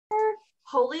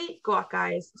Holy guac,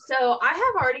 guys. So I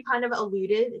have already kind of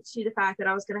alluded to the fact that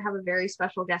I was going to have a very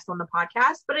special guest on the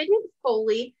podcast, but I didn't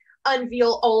fully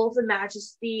unveil all of the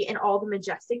majesty and all the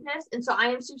majesticness. And so I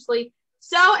am seriously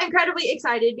so incredibly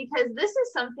excited because this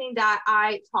is something that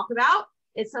I talk about.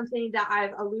 It's something that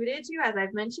I've alluded to, as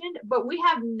I've mentioned, but we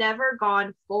have never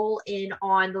gone full in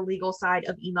on the legal side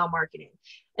of email marketing.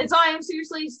 And so I am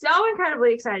seriously so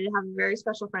incredibly excited to have a very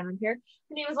special friend on here.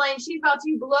 Her name is Layne. She's about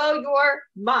to blow your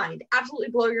mind, absolutely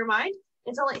blow your mind.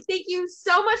 And so, like, thank you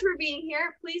so much for being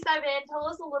here. Please dive in. Tell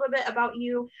us a little bit about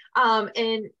you.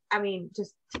 And I mean,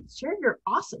 just share your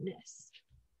awesomeness.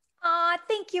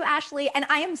 Thank you, Ashley. And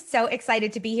I am so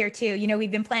excited to be here too. You know,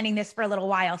 we've been planning this for a little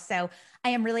while, so I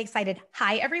am really excited.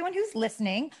 Hi, everyone who's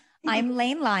listening. I'm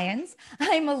Layne Lyons.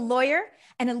 I'm a lawyer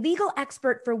and a legal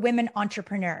expert for women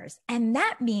entrepreneurs. And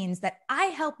that means that I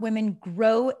help women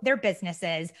grow their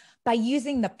businesses by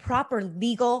using the proper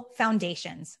legal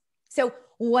foundations. So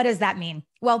what does that mean?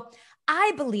 Well,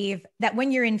 I believe that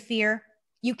when you're in fear,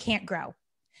 you can't grow.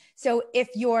 So if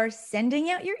you're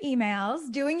sending out your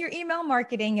emails, doing your email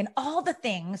marketing and all the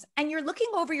things, and you're looking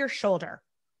over your shoulder,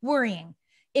 worrying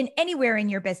in anywhere in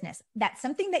your business, that's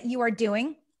something that you are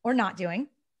doing or not doing,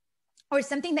 or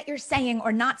something that you're saying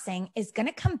or not saying is going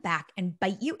to come back and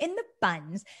bite you in the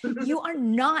buns. You are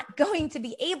not going to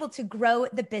be able to grow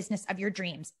the business of your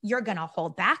dreams. You're going to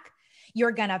hold back.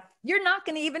 You're not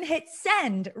going to even hit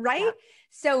send, right? Yeah.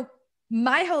 So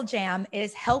my whole jam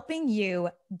is helping you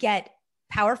get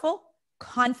powerful,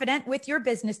 confident with your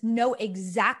business, know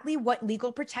exactly what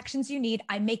legal protections you need.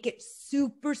 I make it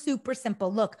super, super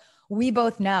simple. Look, we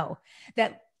both know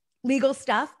that legal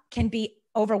stuff can be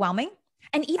overwhelming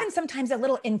and even sometimes a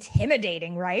little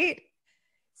intimidating, right?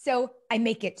 So I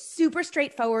make it super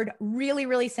straightforward, really,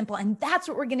 really simple. And that's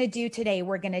what we're going to do today.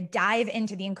 We're going to dive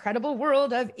into the incredible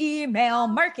world of email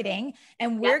marketing,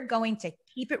 and we're going to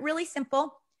keep it really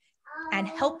simple and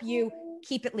help you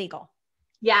keep it legal.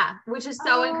 Yeah, which is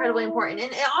so incredibly important.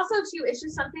 And also too, it's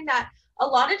just something that a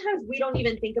lot of times we don't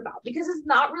even think about because it's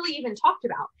not really even talked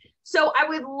about. So I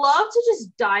would love to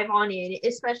just dive on in,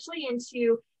 especially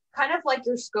into kind of like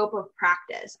your scope of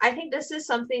practice. I think this is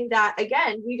something that,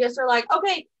 again, we just are like,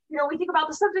 okay, you know, we think about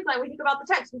the subject line, we think about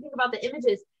the text, we think about the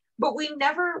images, but we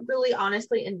never really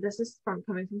honestly, and this is from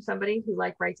coming from somebody who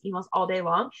like writes emails all day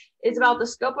long, it's about the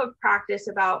scope of practice,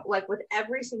 about like with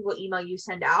every single email you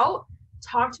send out.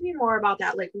 Talk to me more about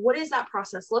that. Like, what does that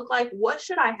process look like? What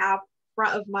should I have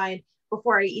front of mind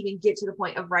before I even get to the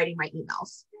point of writing my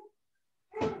emails?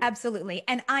 Absolutely.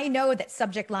 And I know that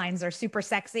subject lines are super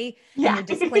sexy and your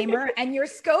disclaimer and your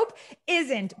scope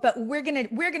isn't, but we're going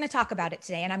to talk about it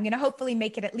today. And I'm going to hopefully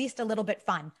make it at least a little bit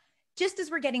fun. Just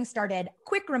as we're getting started,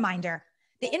 quick reminder,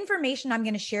 the information I'm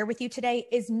going to share with you today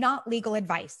is not legal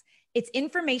advice. It's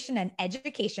information and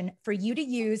education for you to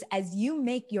use as you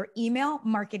make your email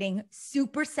marketing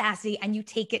super sassy and you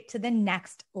take it to the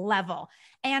next level.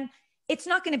 And it's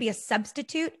not going to be a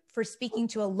substitute for speaking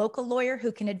to a local lawyer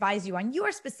who can advise you on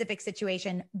your specific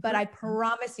situation, but I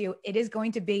promise you it is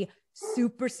going to be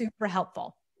super, super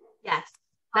helpful. Yes.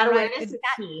 That awareness is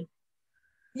key.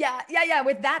 Yeah.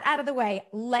 With that out of the way,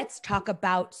 let's talk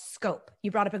about scope.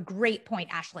 You brought up a great point,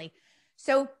 Ashley.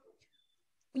 So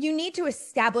you need to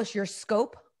establish your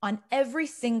scope on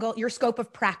your scope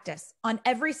of practice on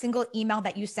every single email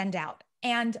that you send out.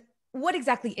 And what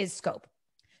exactly is scope?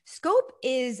 Scope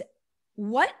is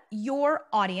what your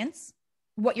audience,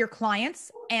 what your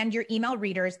clients and your email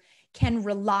readers can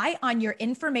rely on your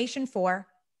information for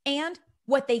and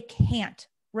what they can't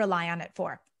rely on it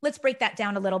for. Let's break that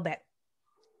down a little bit.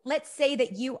 Let's say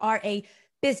that you are a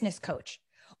business coach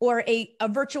or a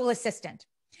virtual assistant,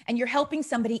 and you're helping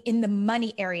somebody in the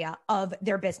money area of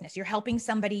their business. You're helping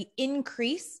somebody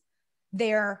increase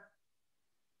their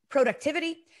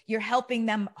productivity. You're helping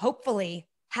them hopefully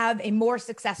have a more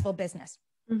successful business.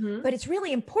 Mm-hmm. But it's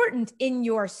really important in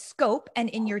your scope and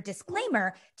in your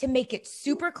disclaimer to make it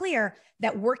super clear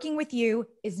that working with you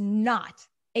is not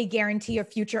a guarantee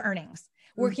of future earnings.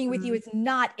 Working with you is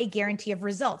not a guarantee of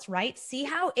results, right? See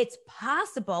how it's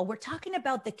possible. We're talking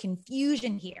about the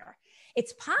confusion here.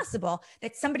 It's possible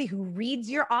that somebody who reads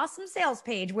your awesome sales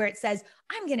page where it says,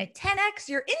 I'm going to 10x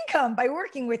your income by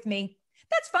working with me.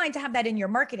 That's fine to have that in your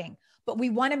marketing, but we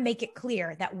want to make it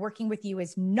clear that working with you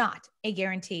is not a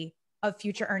guarantee of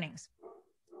future earnings.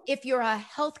 If you're a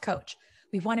health coach,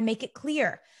 we want to make it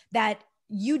clear that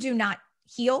you do not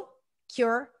heal,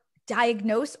 cure,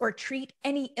 diagnose, or treat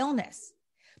any illness,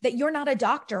 that you're not a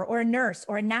doctor or a nurse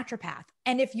or a naturopath.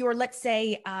 And if you're, let's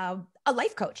say, a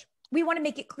life coach, we want to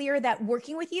make it clear that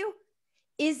working with you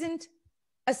isn't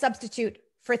a substitute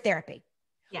for therapy.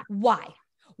 Yeah. Why?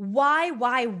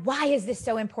 Why is this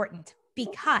so important?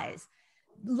 Because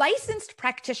licensed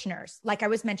practitioners, like I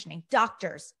was mentioning,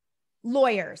 doctors,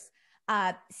 lawyers,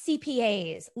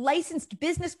 CPAs, licensed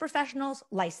business professionals,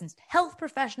 licensed health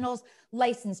professionals,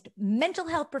 licensed mental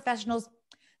health professionals,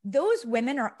 those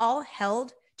women are all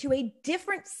held to a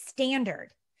different standard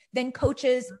than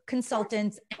coaches,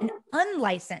 consultants, and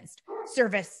unlicensed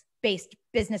service-based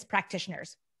business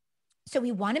practitioners. So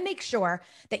we want to make sure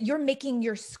that you're making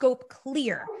your scope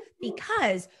clear,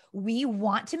 because we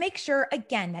want to make sure,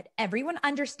 again, that everyone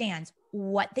understands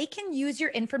what they can use your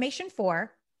information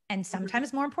for, and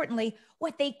sometimes more importantly,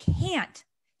 what they can't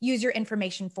use your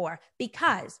information for,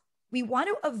 because we want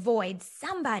to avoid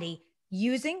somebody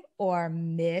using or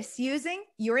misusing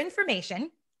your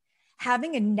information,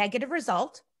 having a negative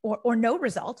result or no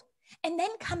result, and then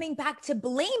coming back to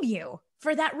blame you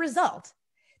for that result.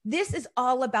 This is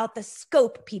all about the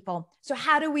scope, people. So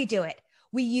how do we do it?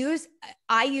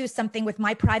 I use something with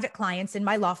my private clients in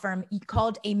my law firm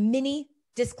called a mini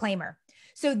disclaimer.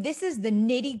 So this is the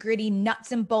nitty gritty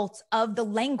nuts and bolts of the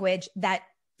language that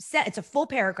it's a full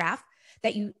paragraph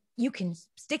that you can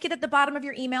stick it at the bottom of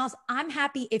your emails. I'm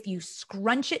happy if you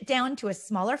scrunch it down to a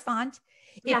smaller font.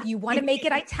 If you want to make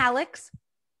it italics,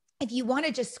 if you want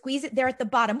to just squeeze it there at the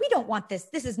bottom. We don't want this.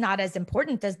 This is not as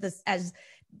important as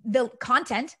the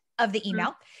content of the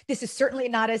email. This is certainly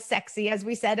not as sexy, as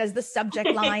we said, as the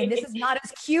subject line. This is not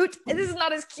as cute. This is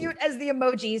not as cute as the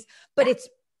emojis, but it's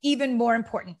even more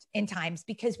important in times,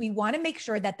 because we want to make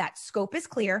sure that that scope is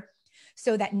clear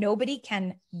so that nobody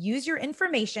can use your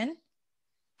information,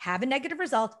 have a negative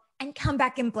result, and come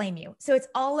back and blame you. So it's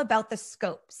all about the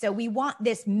scope. So we want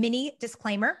this mini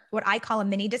disclaimer, what I call a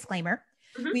mini disclaimer.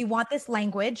 We want this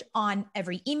language on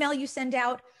every email you send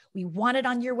out. We want it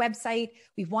on your website.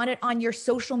 We want it on your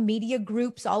social media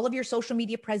groups, all of your social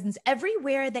media presence,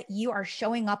 everywhere that you are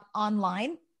showing up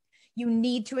online. You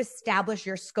need to establish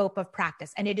your scope of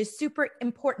practice. And it is super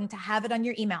important to have it on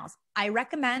your emails. I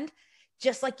recommend,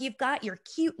 just like you've got your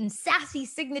cute and sassy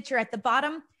signature at the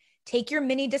bottom, take your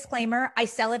mini disclaimer. I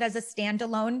sell it as a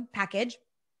standalone package.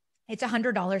 It's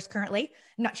 $100 currently.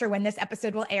 I'm not sure when this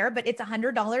episode will air, but it's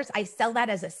 $100. I sell that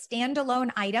as a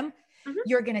standalone item.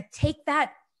 You're going to take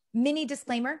that mini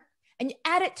disclaimer and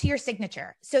add it to your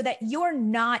signature so that you're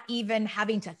not even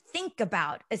having to think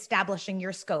about establishing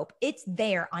your scope. It's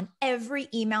there on every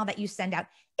email that you send out.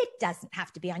 It doesn't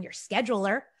have to be on your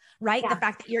scheduler, right? The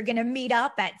fact that you're going to meet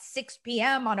up at 6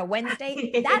 p.m. on a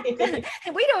Wednesday,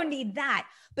 we don't need that.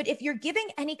 But if you're giving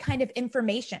any kind of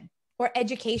information or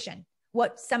education,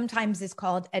 what sometimes is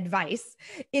called advice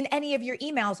in any of your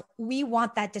emails, we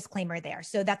want that disclaimer there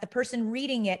so that the person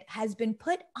reading it has been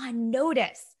put on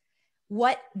notice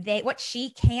what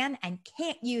she can and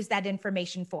can't use that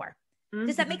information for.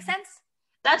 Does that make sense?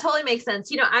 That totally makes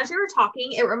sense. You know, as you were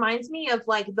talking, it reminds me of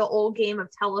like the old game of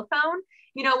telephone,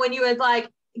 you know, when you would like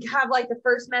have like the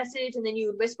first message and then you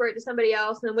would whisper it to somebody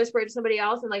else and then whisper it to somebody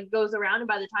else and like it goes around. And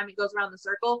by the time it goes around the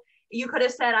circle, you could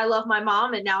have said, I love my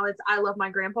mom. And now it's, I love my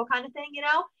grandpa kind of thing, you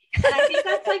know? And I think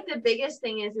that's like the biggest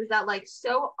thing is that like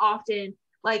so often,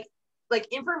 like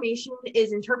information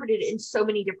is interpreted in so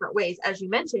many different ways, as you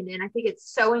mentioned. And I think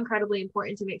it's so incredibly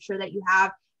important to make sure that you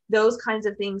have those kinds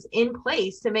of things in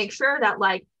place to make sure that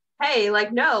like, hey,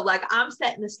 like, no, like I'm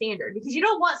setting the standard, because you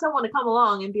don't want someone to come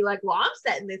along and be like, well, I'm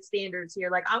setting the standards here.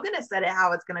 Like I'm going to set it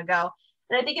how it's going to go.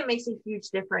 And I think it makes a huge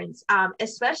difference,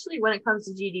 especially when it comes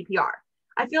to GDPR.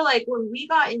 I feel like when we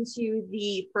got into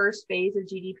the first phase of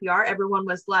GDPR, everyone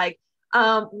was like,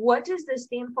 what does this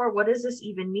stand for? What does this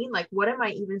even mean? Like, what am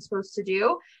I even supposed to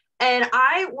do? And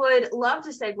I would love to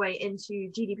segue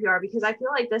into GDPR because I feel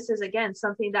like this is, again,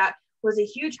 something that was a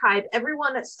huge hype.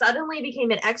 Everyone suddenly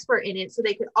became an expert in it so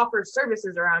they could offer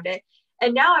services around it.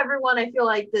 And now everyone, I feel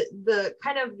like the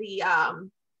kind of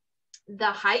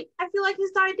the hype, I feel like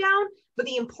has died down, but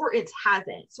the importance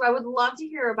hasn't. So I would love to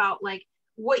hear about like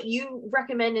what you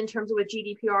recommend in terms of with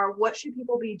GDPR. What should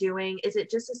people be doing? Is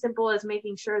it just as simple as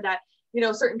making sure that, you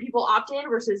know, certain people opt in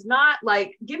versus not?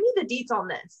 Like, give me the deets on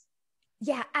this.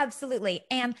 Yeah, absolutely.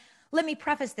 And let me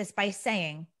preface this by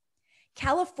saying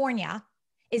California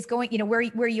is going, you know,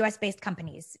 we're US based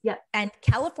companies. Yeah. And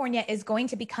California is going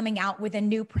to be coming out with a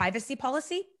new privacy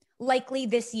policy, likely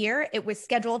this year. It was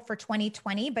scheduled for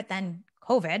 2020, but then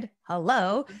COVID,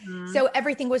 hello. So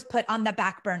everything was put on the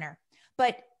back burner.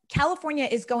 But California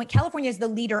is the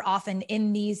leader often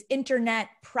in these internet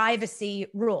privacy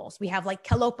rules. We have like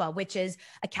CALOPA, which is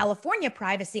a California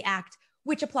Privacy Act,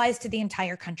 which applies to the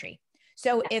entire country.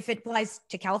 So if it applies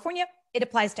to California, it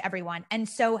applies to everyone. And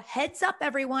so heads up,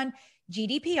 everyone,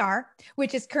 GDPR,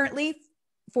 which is currently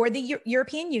for the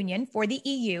European Union, for the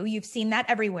EU, you've seen that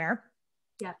everywhere.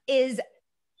 is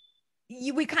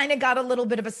we kind of got a little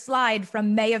bit of a slide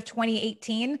from May of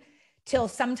 2018 till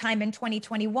sometime in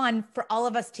 2021 for all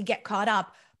of us to get caught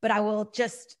up. But I will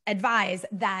just advise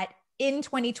that in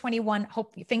 2021,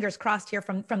 hope fingers crossed here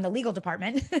from the legal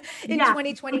department, in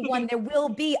 2021, there will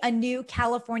be a new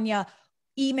California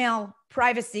email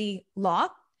privacy law,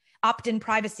 opt-in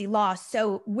privacy law.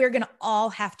 So we're going to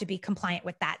all have to be compliant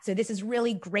with that. So this is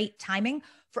really great timing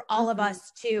for all of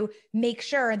us to make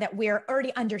sure that we're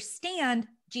already understand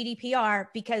GDPR,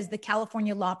 because the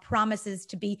California law promises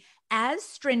to be as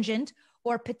stringent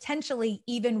or potentially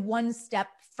even one step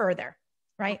further.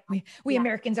 Right? We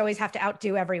Americans always have to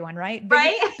outdo everyone, right?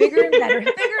 Bigger and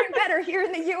better here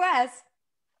in the US.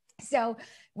 So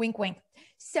wink, wink.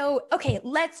 So, okay,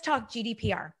 let's talk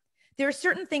GDPR. There are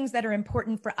certain things that are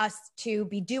important for us to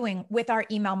be doing with our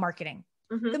email marketing.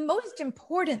 The most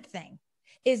important thing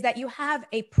is that you have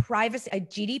a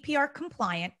GDPR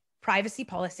compliant privacy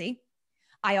policy.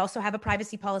 I also have a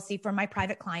privacy policy for my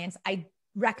private clients. I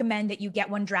recommend that you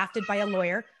get one drafted by a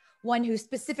lawyer, one who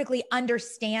specifically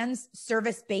understands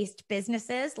service-based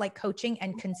businesses like coaching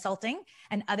and consulting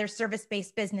and other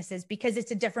service-based businesses, because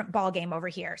it's a different ballgame over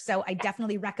here. So I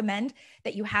definitely recommend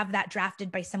that you have that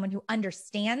drafted by someone who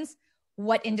understands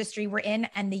what industry we're in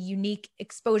and the unique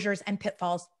exposures and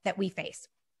pitfalls that we face.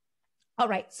 All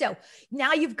right. So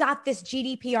now you've got this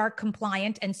GDPR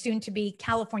compliant and soon to be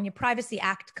California Privacy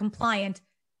Act compliant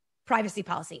privacy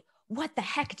policy. What the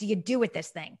heck do you do with this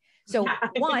thing? So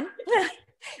one,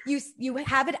 you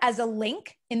have it as a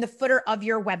link in the footer of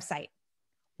your website.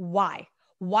 Why?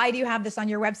 Why do you have this on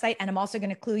your website? And I'm also going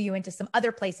to clue you into some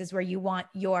other places where you want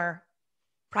your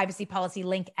privacy policy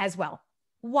link as well.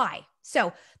 Why?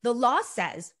 So the law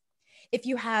says if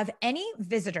you have any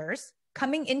visitors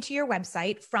coming into your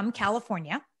website from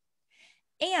California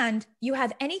and you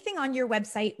have anything on your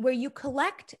website where you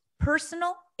collect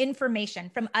personal information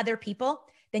from other people,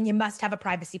 then you must have a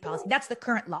privacy policy. That's the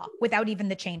current law without even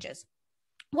the changes.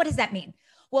 What does that mean?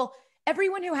 Well,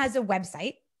 everyone who has a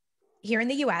website here in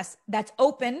the US that's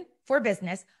open for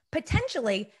business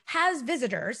potentially has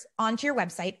visitors onto your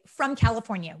website from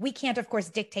California. We can't, of course,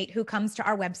 dictate who comes to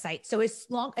our website. So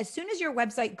as soon as your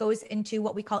website goes into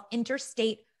what we call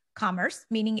interstate commerce,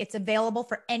 meaning it's available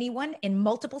for anyone in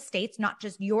multiple states, not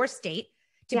just your state,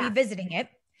 to be visiting it,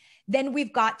 then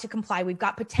we've got to comply. We've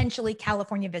got potentially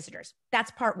California visitors.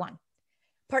 That's part one.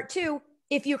 Part two,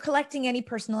 if you're collecting any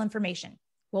personal information.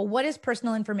 Well, what is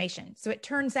personal information? So it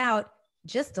turns out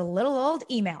just a little old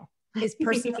email is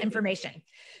personal information.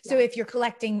 So if you're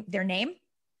collecting their name,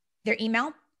 their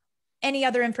email, any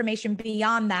other information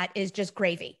beyond that is just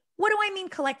gravy. What do I mean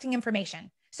collecting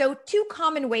information? So two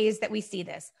common ways that we see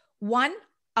this. One,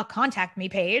 a contact me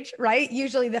page, right?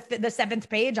 Usually the seventh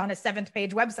page on a seventh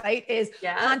page website is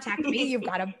contact me. You've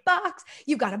got a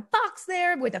box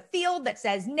there with a field that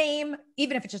says name,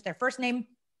 even if it's just their first name,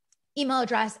 email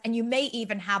address. And you may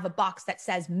even have a box that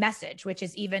says message, which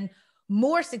is even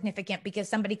more significant because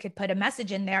somebody could put a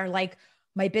message in there like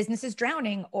my business is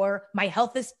drowning or my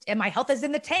health is in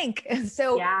the tank.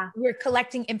 So we're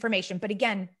collecting information, but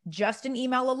again, just an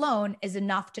email alone is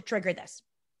enough to trigger this.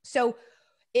 So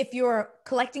if you're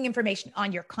collecting information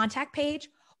on your contact page,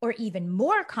 or even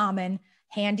more common,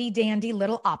 handy dandy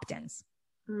little opt-ins.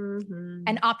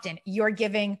 An opt-in, you're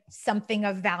giving something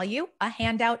of value, a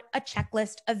handout, a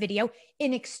checklist, a video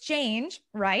in exchange,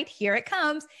 right? Here it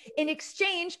comes, in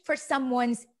exchange for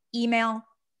someone's email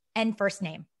and first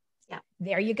name.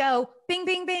 There you go. Bing,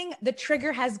 bing, bing. The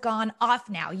trigger has gone off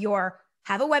now.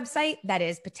 Have a website that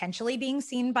is potentially being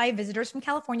seen by visitors from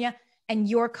California, and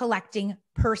you're collecting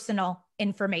personal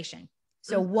information.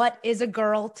 So what is a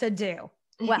girl to do?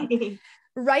 Well,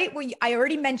 right. I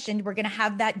already mentioned, we're going to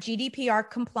have that GDPR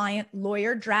compliant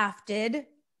lawyer drafted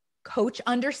coach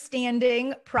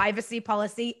understanding privacy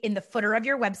policy in the footer of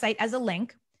your website as a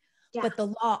link. But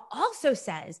the law also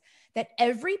says that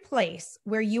every place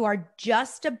where you are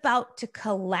just about to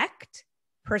collect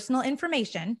personal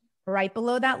information, right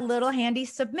below that little handy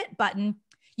submit button,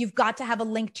 you've got to have a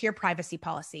link to your privacy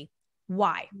policy.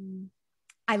 Why?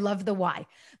 I love the why.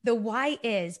 The why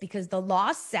is because the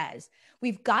law says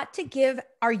we've got to give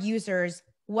our users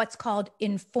what's called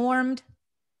informed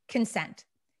consent.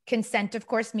 Consent, of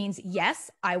course, means, yes,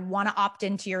 I want to opt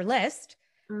into your list.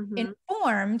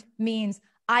 Informed means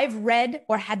I've read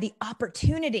or had the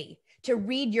opportunity to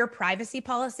read your privacy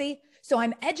policy. So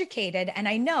I'm educated and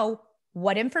I know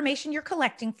what information you're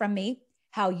collecting from me,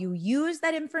 how you use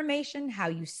that information, how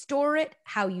you store it,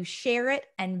 how you share it,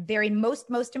 and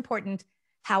most important,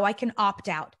 how I can opt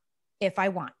out if I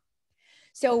want.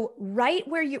 So right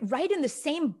in the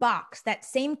same box, that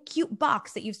same cute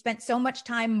box that you've spent so much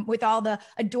time with all the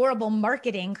adorable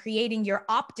marketing, creating your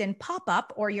opt-in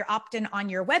pop-up or your opt-in on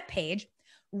your webpage,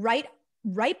 right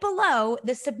below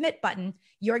the submit button,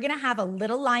 you're going to have a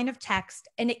little line of text,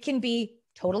 and it can be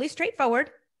totally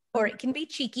straightforward or it can be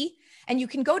cheeky. And you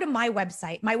can go to my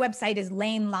website. My website is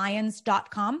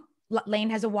LayneLyons.com. Layne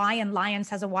has a Y and Lyons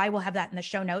has a Y. We'll have that in the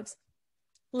show notes.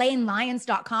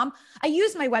 LayneLyons.com. I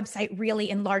use my website really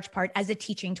in large part as a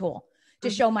teaching tool to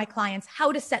show my clients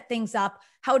how to set things up,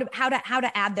 how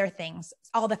to add their things,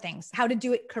 all the things, how to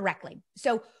do it correctly.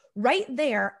 So right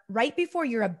there, right before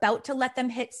you're about to let them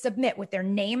hit submit with their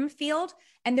name field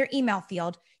and their email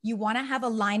field, you want to have a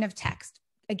line of text.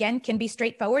 Again, can be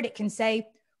straightforward. It can say,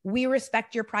 "We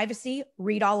respect your privacy.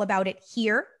 Read all about it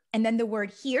here." And then the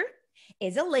word "here"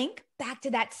 is a link back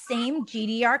to that same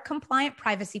GDPR compliant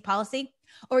privacy policy.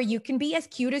 Or you can be as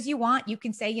cute as you want. You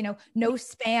can say, no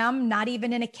spam, not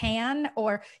even in a can,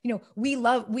 or, we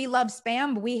love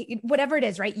spam, whatever it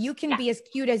is, right? You can be as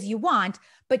cute as you want,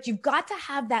 but you've got to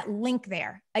have that link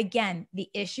there. Again, the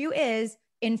issue is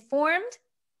informed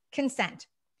consent.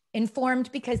 Informed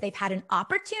because they've had an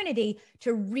opportunity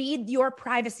to read your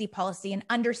privacy policy and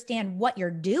understand what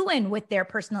you're doing with their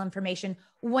personal information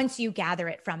once you gather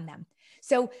it from them.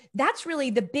 So that's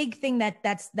really the big thing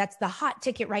that's the hot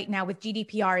ticket right now with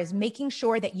GDPR, is making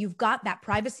sure that you've got that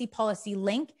privacy policy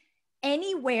link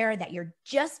anywhere that you're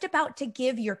just about to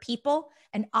give your people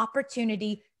an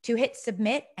opportunity to hit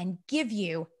submit and give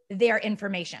you their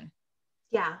information.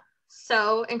 Yeah,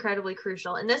 so incredibly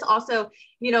crucial. And this also,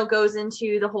 goes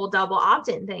into the whole double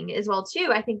opt-in thing as well too.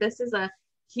 I think this is a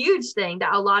huge thing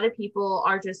that a lot of people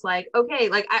are just like, okay,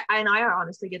 like I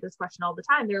honestly get this question all the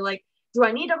time. They're like, do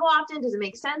I need double opt-in? Does it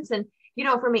make sense? And,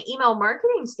 from an email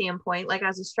marketing standpoint, like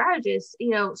as a strategist,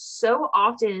 so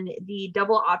often the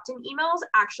double opt-in emails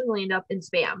actually end up in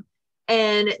spam.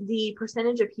 And the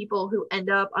percentage of people who end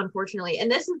up, unfortunately,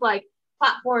 and this is like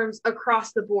platforms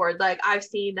across the board, like I've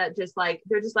seen that just like,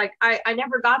 they're just like, I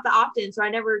never got the opt-in, so I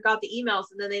never got the emails,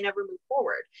 and then they never move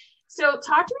forward. So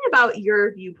talk to me about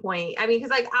your viewpoint. I mean,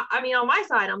 because like, I mean, on my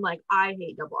side, I'm like, I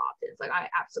hate double opt-ins. Like, I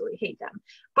absolutely hate them.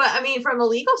 But I mean, from a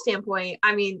legal standpoint,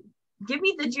 I mean, give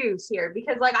me the juice here,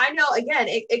 because like, I know, again,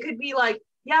 it could be like,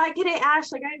 yeah, I get it,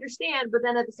 Ash, like I understand. But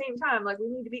then at the same time, like we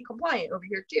need to be compliant over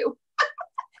here too.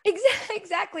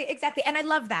 Exactly. And I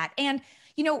love that. And,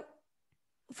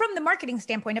 from the marketing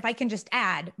standpoint, if I can just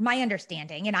add my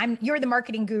understanding, and you're the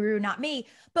marketing guru, not me,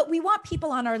 but we want people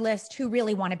on our list who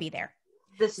really want to be there.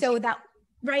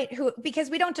 Because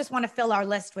we don't just want to fill our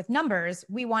list with numbers.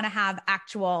 We want to have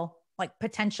actual like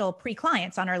potential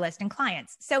pre-clients on our list and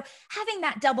clients. So having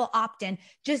that double opt-in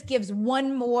just gives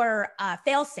one more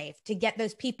fail-safe to get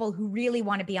those people who really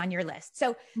want to be on your list.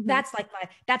 So that's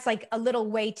like a little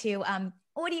way to,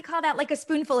 what do you call that? Like a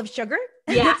spoonful of sugar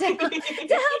yeah. to help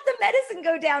the medicine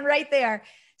go down right there.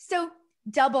 So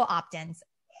double opt-ins,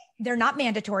 they're not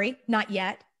mandatory, not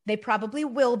yet. They probably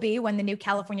will be when the new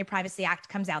California Privacy Act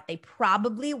comes out. They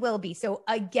probably will be. So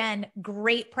again,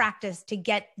 great practice to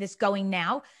get this going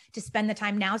now, to spend the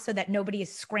time now so that nobody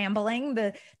is scrambling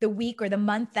the week or the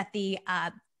month that the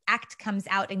act comes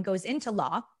out and goes into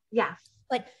law. Yeah.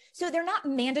 But so they're not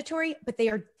mandatory, but they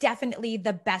are definitely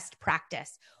the best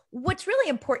practice. What's really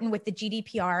important with the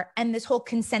GDPR and this whole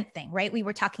consent thing, right? We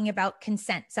were talking about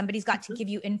consent. Somebody's got to give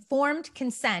you informed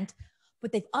consent.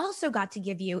 What they've also got to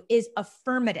give you is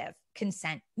affirmative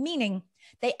consent, meaning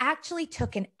they actually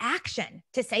took an action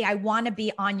to say, I want to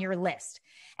be on your list.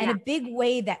 And a big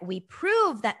way that we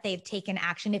prove that they've taken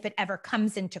action, if it ever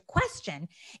comes into question,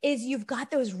 is you've got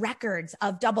those records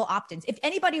of double opt-ins. If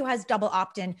anybody who has double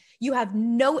opt-in, you have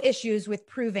no issues with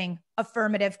proving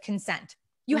affirmative consent.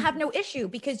 You have no issue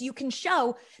because you can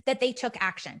show that they took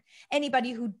action.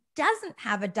 Anybody who doesn't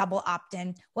have a double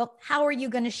opt-in, well, how are you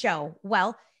going to show?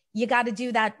 Well, you got to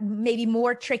do that maybe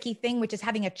more tricky thing, which is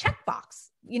having a checkbox,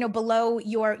 below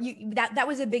that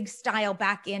was a big style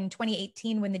back in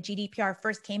 2018 when the GDPR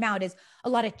first came out, is a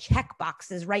lot of check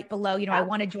boxes right below, I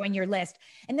want to join your list.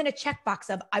 And then a checkbox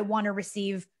of, I want to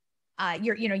receive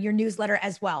your newsletter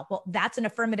as well. Well, that's an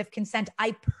affirmative consent.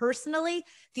 I personally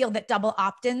feel that double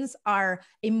opt-ins are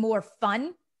a more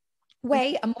fun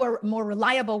way, a more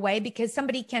reliable way, because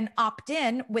somebody can opt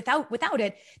in without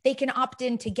it. They can opt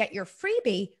in to get your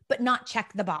freebie, but not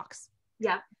check the box.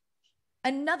 Yeah.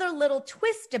 Another little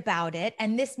twist about it,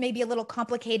 and this may be a little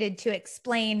complicated to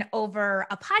explain over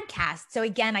a podcast. So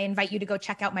again, I invite you to go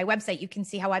check out my website. You can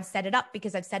see how I've set it up,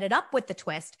 because I've set it up with the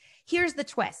twist. Here's the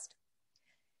twist.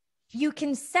 You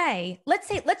can say, let's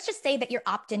just say that your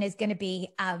opt-in is going to be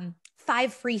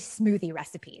 5 free smoothie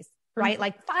recipes. right?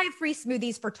 Like 5 free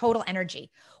smoothies for total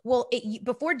energy. Well,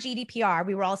 before GDPR,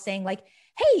 we were all saying like,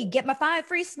 hey, get my 5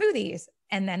 free smoothies.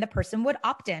 And then the person would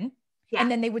opt in, Yeah.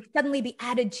 and then they would suddenly be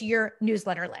added to your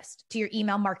newsletter list, to your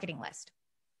email marketing list.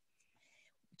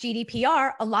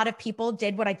 GDPR, a lot of people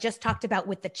did what I just talked about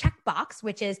with the checkbox,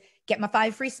 which is get my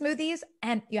 5 free smoothies.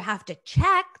 And you have to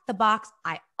check the box.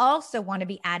 I also want to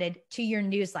be added to your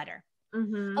newsletter.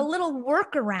 A little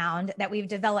workaround that we've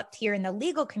developed here in the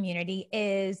legal community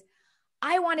is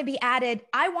I want to be added.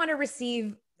 I want to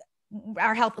receive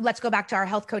our health. Let's go back to our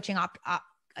health coaching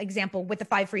example with the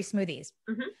 5 free smoothies.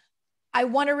 I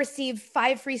want to receive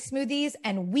 5 free smoothies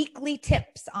and weekly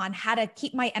tips on how to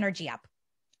keep my energy up.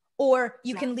 Or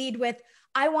you can lead with,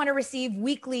 I want to receive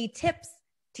weekly tips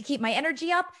to keep my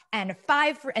energy up and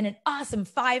an awesome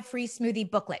 5 free smoothie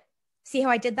booklet. See how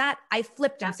I did that? I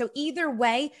flipped them. So either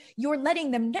way, you're letting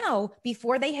them know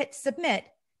before they hit submit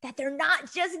that they're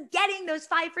not just getting those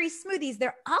 5 free smoothies.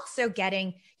 They're also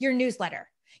getting your newsletter.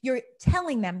 You're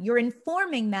telling them, you're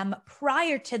informing them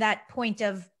prior to that point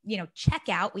of,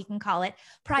 checkout, we can call it,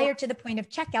 prior to the point of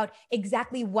checkout,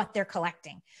 exactly what they're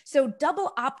collecting. So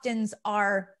double opt-ins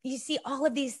are, you see all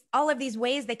of these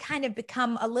ways, they kind of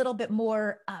become a little bit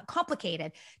more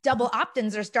complicated. Double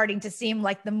opt-ins are starting to seem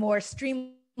like the more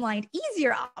streamlined,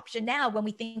 easier option now when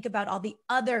we think about all the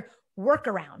other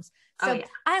workarounds. So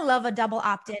I love a double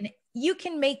opt-in. You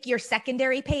can make your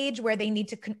secondary page where they need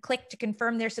to click to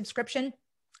confirm their subscription.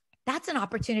 That's an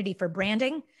opportunity for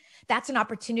branding. That's an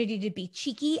opportunity to be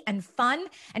cheeky and fun.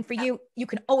 And for you, you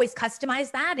can always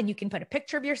customize that, and you can put a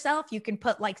picture of yourself. You can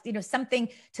put something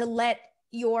to let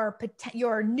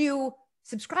your new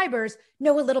subscribers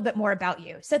know a little bit more about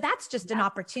you. So that's just an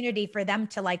opportunity for them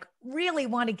to really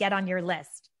want to get on your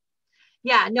list.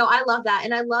 Yeah, no, I love that.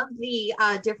 And I love the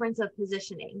difference of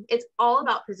positioning. It's all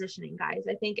about positioning, guys.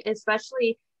 I think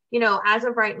especially, as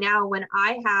of right now, when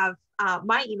I have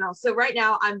my email. So right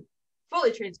now I'm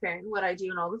fully transparent in what I do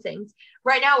and all the things.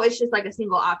 Right now, it's just like a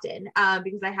single opt-in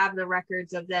because I have the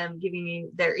records of them giving me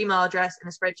their email address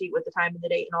and a spreadsheet with the time and the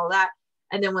date and all that.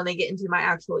 And then when they get into my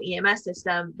actual EMS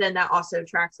system, then that also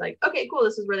tracks okay, cool,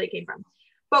 this is where they came from.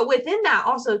 But within that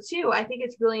also too, I think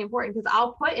it's really important because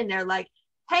I'll put in there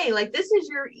hey, this is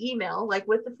your email,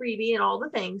 with the freebie and all the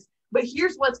things, but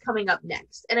here's what's coming up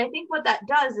next. And I think what that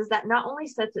does is that not only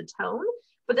sets a tone,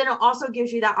 but then it also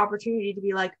gives you that opportunity to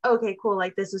be okay, cool,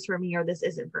 this is for me or this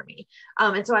isn't for me.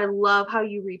 And so I love how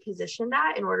you reposition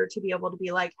that in order to be able to be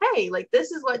hey,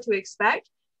 this is what to expect.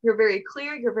 You're very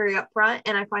clear, you're very upfront.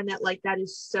 And I find that that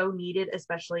is so needed,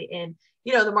 especially in,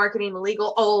 the marketing, the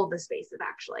legal, all of the spaces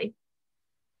actually.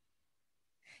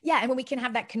 Yeah. And when we can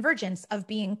have that convergence of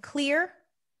being clear,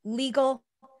 legal,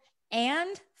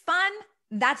 and fun,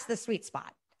 that's the sweet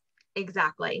spot.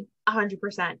 Exactly.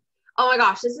 100%. Oh my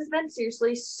gosh, this has been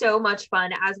seriously so much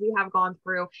fun as we have gone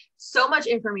through so much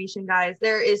information, guys.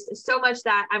 There is so much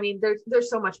that, there's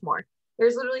so much more.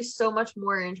 There's literally so much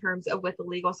more in terms of with the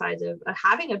legal sides of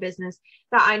having a business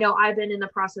that I know I've been in the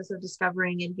process of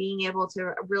discovering and being able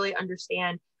to really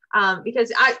understand.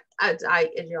 Because I, as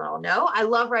you all know, I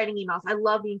love writing emails. I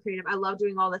love being creative. I love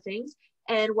doing all the things.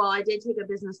 And while I did take a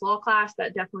business law class,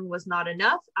 that definitely was not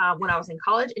enough when I was in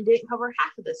college and didn't cover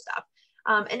half of this stuff.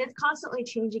 And it's constantly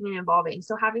changing and evolving.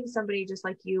 So having somebody just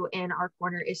like you in our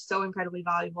corner is so incredibly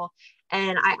valuable.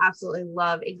 And I absolutely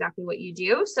love exactly what you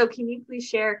do. So can you please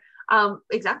share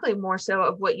exactly more so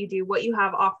of what you do, what you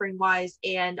have offering wise,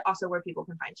 and also where people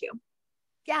can find you?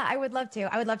 Yeah, I would love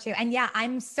to. And yeah,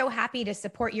 I'm so happy to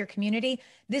support your community.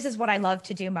 This is what I love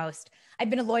to do most.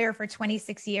 I've been a lawyer for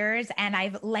 26 years, and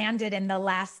I've landed in the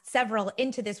last several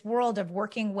into this world of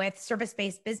working with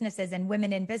service-based businesses and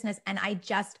women in business. And I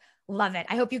just love it.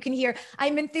 I hope you can hear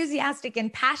I'm enthusiastic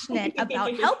and passionate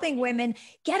about helping women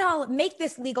make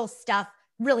this legal stuff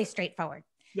really straightforward.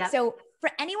 Yep. So for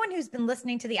anyone who's been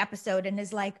listening to the episode and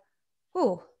is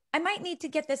ooh, I might need to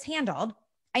get this handled,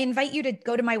 I invite you to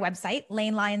go to my website,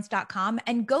 LayneLyons.com,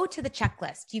 and go to the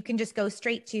checklist. You can just go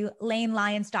straight to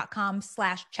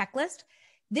LayneLyons.com/checklist.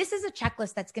 This is a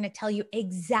checklist that's going to tell you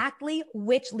exactly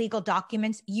which legal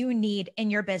documents you need in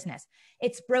your business.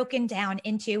 It's broken down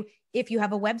into, if you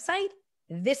have a website,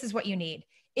 this is what you need.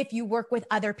 If you work with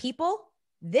other people,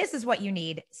 this is what you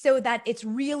need, so that it's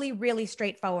really, really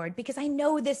straightforward. Because I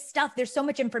know this stuff, there's so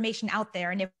much information out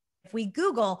there. And if we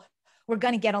Google, we're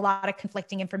going to get a lot of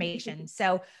conflicting information.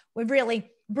 So we've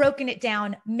really broken it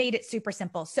down, made it super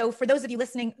simple. So for those of you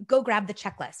listening, go grab the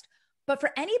checklist. But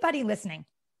for anybody listening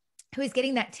who is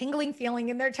getting that tingling feeling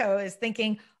in their toes,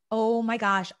 thinking, oh my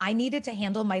gosh, I needed to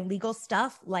handle my legal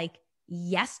stuff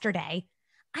yesterday,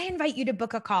 I invite you to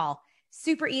book a call.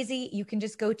 Super easy. You can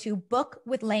just go to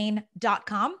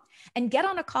bookwithlayne.com and get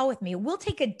on a call with me. We'll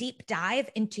take a deep dive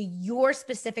into your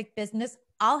specific business.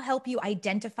 I'll help you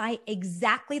identify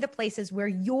exactly the places where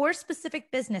your specific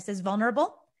business is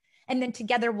vulnerable. And then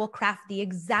together we'll craft the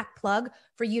exact plug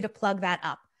for you to plug that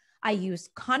up. I use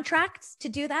contracts to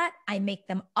do that. I make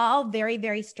them all very,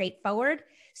 very straightforward.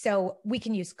 So we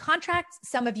can use contracts.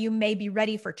 Some of you may be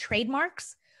ready for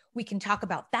trademarks. We can talk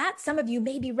about that. Some of you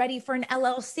may be ready for an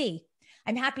LLC.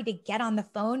 I'm happy to get on the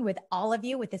phone with all of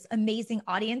you, with this amazing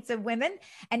audience of women,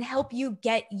 and help you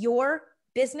get your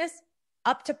business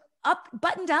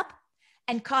buttoned up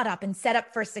and caught up and set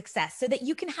up for success so that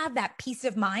you can have that peace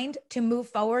of mind to move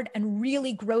forward and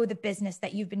really grow the business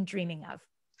that you've been dreaming of.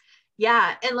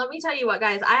 Yeah. And let me tell you what,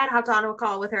 guys, I had hopped on a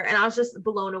call with her and I was just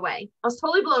blown away. I was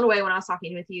totally blown away when I was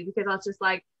talking with you, because I was just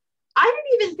like, I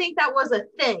didn't even think that was a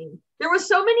thing. There were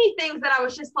so many things that I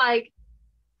was just like,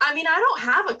 I mean, I don't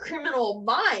have a criminal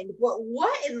mind, but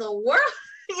what in the world?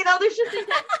 There's just things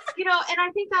that, and I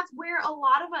think that's where a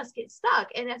lot of us get stuck.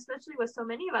 And especially with so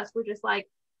many of us, we're just like,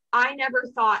 I never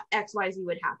thought XYZ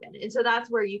would happen. And so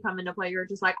that's where you come into play. You're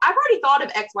just like, I've already thought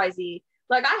of XYZ.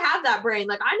 Like, I have that brain.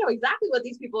 Like, I know exactly what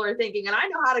these people are thinking, and I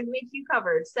know how to make you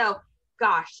covered. So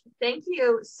gosh, thank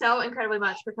you so incredibly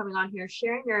much for coming on here,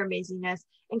 sharing your amazingness.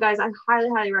 And guys, I highly,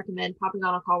 highly recommend popping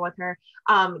on a call with her,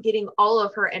 getting all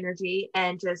of her energy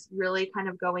and just really kind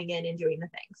of going in and doing the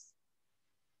things.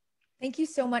 Thank you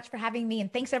so much for having me.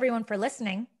 And thanks everyone for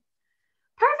listening.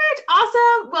 Perfect.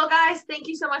 Awesome. Well, guys, thank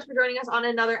you so much for joining us on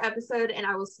another episode, and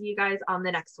I will see you guys on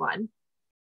the next one.